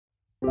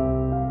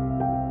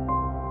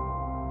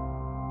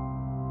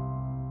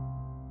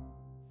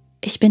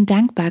ich bin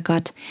dankbar,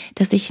 Gott,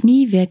 dass ich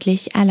nie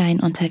wirklich allein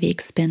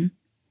unterwegs bin.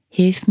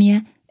 Hilf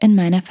mir in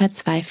meiner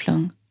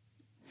Verzweiflung.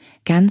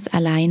 Ganz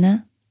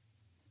alleine?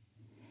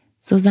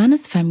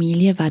 Susannes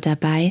Familie war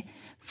dabei,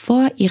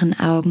 vor ihren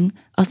Augen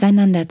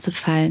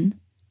auseinanderzufallen.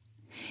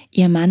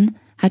 Ihr Mann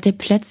hatte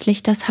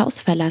plötzlich das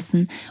Haus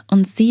verlassen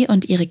und sie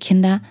und ihre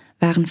Kinder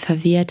waren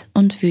verwirrt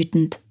und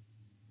wütend.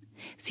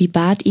 Sie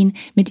bat ihn,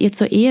 mit ihr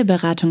zur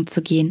Eheberatung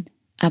zu gehen,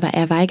 aber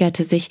er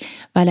weigerte sich,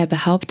 weil er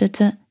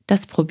behauptete,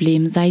 das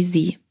Problem sei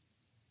sie.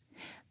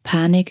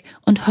 Panik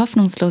und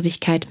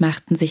Hoffnungslosigkeit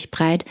machten sich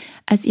breit,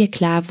 als ihr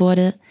klar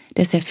wurde,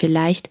 dass er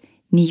vielleicht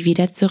nie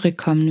wieder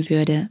zurückkommen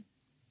würde.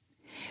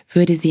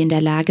 Würde sie in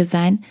der Lage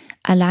sein,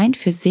 allein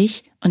für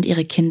sich und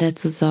ihre Kinder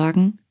zu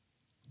sorgen?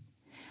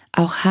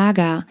 Auch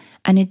Hagar,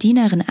 eine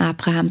Dienerin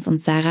Abrahams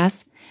und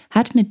Saras,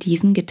 hat mit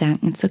diesen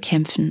Gedanken zu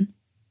kämpfen.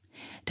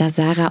 Da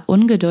Sarah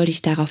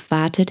ungeduldig darauf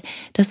wartet,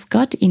 dass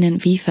Gott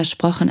ihnen wie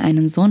versprochen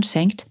einen Sohn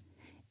schenkt,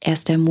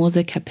 1.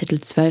 Mose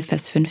Kapitel 12,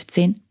 Vers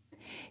 15,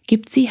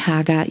 gibt sie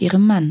Hagar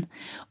ihrem Mann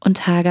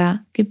und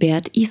Hagar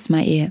gebärt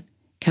Ismael,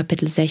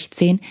 Kapitel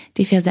 16,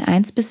 die Verse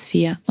 1 bis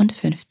 4 und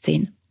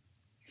 15.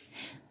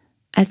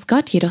 Als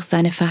Gott jedoch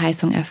seine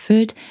Verheißung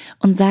erfüllt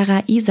und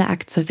Sarah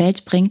Isaak zur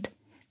Welt bringt,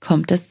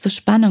 kommt es zu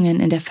Spannungen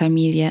in der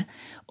Familie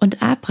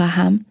und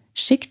Abraham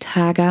schickt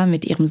Hagar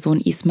mit ihrem Sohn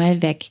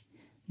Ismael weg,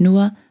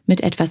 nur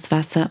mit etwas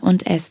Wasser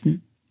und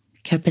Essen.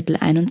 Kapitel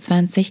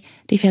 21,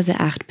 die Verse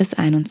 8 bis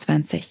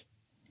 21.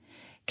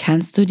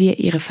 Kannst du dir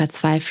ihre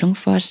Verzweiflung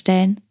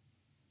vorstellen?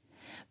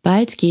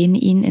 Bald gehen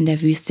ihnen in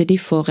der Wüste die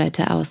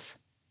Vorräte aus.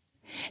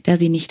 Da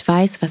sie nicht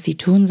weiß, was sie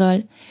tun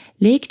soll,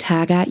 legt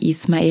Hagar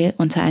Ismael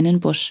unter einen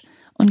Busch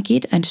und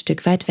geht ein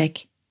Stück weit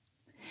weg.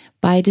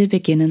 Beide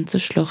beginnen zu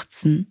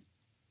schluchzen.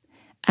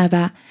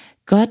 Aber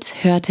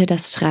Gott hörte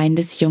das Schreien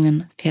des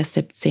Jungen, Vers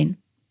 17.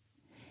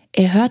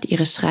 Er hört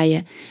ihre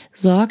Schreie,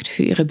 sorgt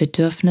für ihre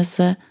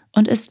Bedürfnisse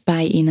und ist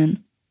bei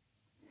ihnen.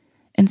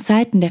 In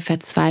Zeiten der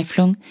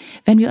Verzweiflung,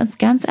 wenn wir uns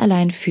ganz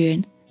allein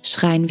fühlen,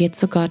 schreien wir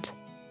zu Gott.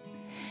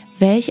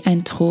 Welch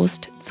ein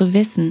Trost zu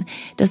wissen,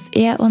 dass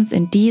er uns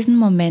in diesen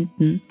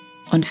Momenten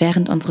und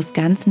während unseres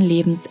ganzen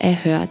Lebens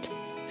erhört,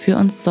 für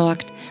uns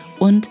sorgt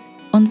und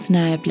uns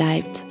nahe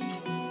bleibt.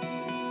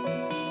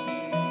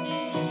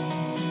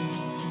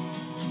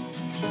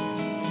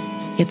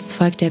 Jetzt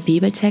folgt der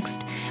Bibeltext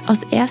aus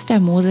 1.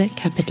 Mose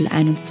Kapitel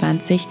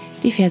 21,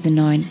 die Verse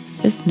 9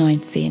 bis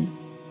 19.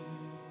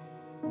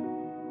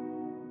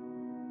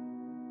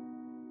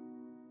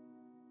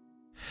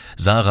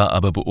 Sarah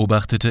aber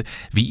beobachtete,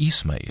 wie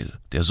Ismael,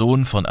 der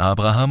Sohn von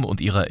Abraham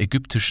und ihrer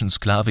ägyptischen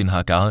Sklavin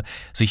Hagar,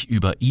 sich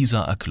über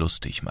Isaak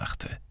lustig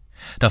machte.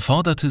 Da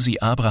forderte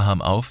sie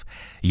Abraham auf: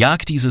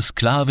 »Jag diese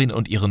Sklavin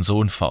und ihren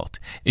Sohn fort.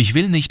 Ich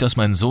will nicht, dass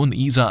mein Sohn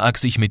Isaak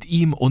sich mit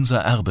ihm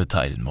unser Erbe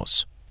teilen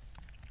muss.«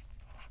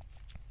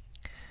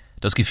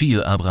 Das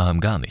gefiel Abraham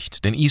gar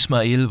nicht, denn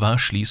Ismael war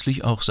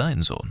schließlich auch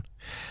sein Sohn.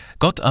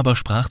 Gott aber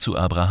sprach zu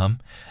Abraham: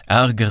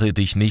 »Ärgere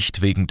dich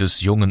nicht wegen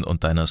des Jungen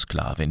und deiner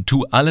Sklavin.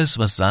 Tu alles,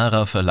 was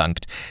Sarah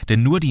verlangt,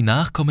 denn nur die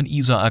Nachkommen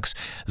Isaaks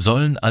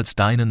sollen als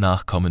deine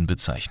Nachkommen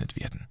bezeichnet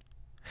werden.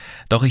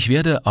 Doch ich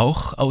werde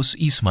auch aus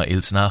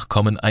Ismaels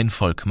Nachkommen ein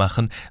Volk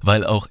machen,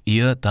 weil auch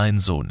er dein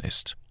Sohn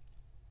ist.«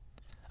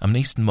 Am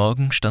nächsten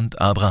Morgen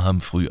stand Abraham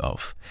früh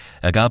auf.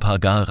 Er gab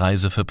Hagar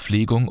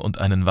Reiseverpflegung und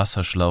einen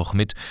Wasserschlauch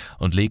mit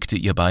und legte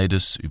ihr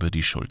beides über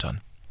die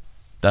Schultern.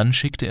 Dann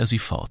schickte er sie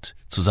fort,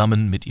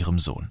 zusammen mit ihrem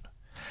Sohn.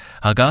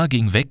 Hagar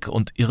ging weg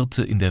und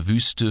irrte in der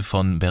Wüste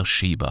von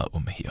Beerscheba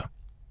umher.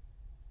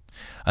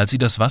 Als sie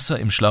das Wasser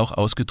im Schlauch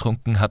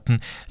ausgetrunken hatten,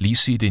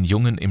 ließ sie den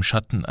Jungen im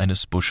Schatten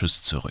eines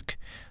Busches zurück.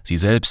 Sie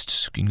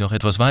selbst ging noch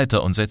etwas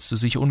weiter und setzte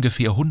sich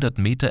ungefähr 100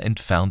 Meter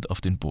entfernt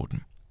auf den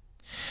Boden.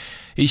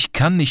 »Ich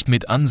kann nicht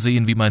mit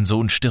ansehen, wie mein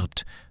Sohn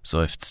stirbt«,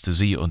 seufzte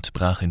sie und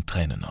brach in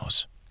Tränen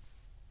aus.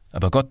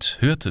 Aber Gott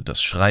hörte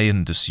das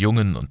Schreien des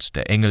Jungen und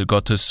der Engel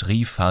Gottes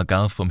rief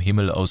Hagar vom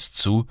Himmel aus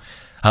zu: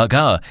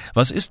 »Hagar,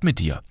 was ist mit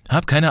dir?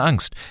 Hab keine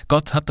Angst,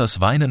 Gott hat das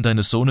Weinen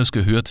deines Sohnes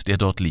gehört, der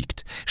dort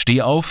liegt.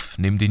 Steh auf,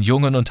 nimm den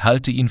Jungen und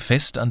halte ihn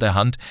fest an der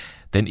Hand,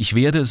 denn ich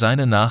werde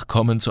seine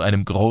Nachkommen zu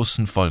einem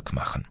großen Volk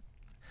machen.«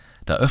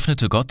 Da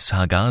öffnete Gott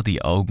Hagar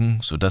die Augen,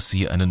 sodass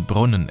sie einen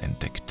Brunnen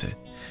entdeckte.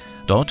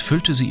 Dort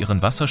füllte sie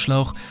ihren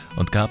Wasserschlauch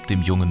und gab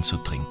dem Jungen zu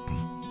trinken.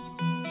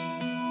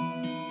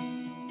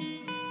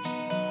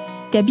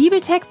 Der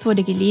Bibeltext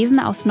wurde gelesen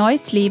aus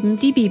Neues Leben,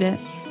 die Bibel.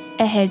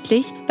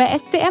 Erhältlich bei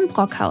SCM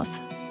Brockhaus.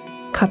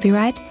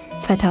 Copyright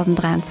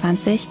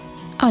 2023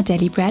 Our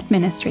Daily Bread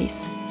Ministries.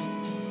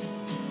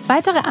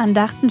 Weitere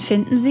Andachten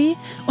finden Sie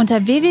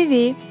unter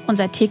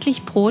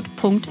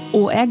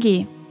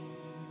www.unsertäglichbrot.org.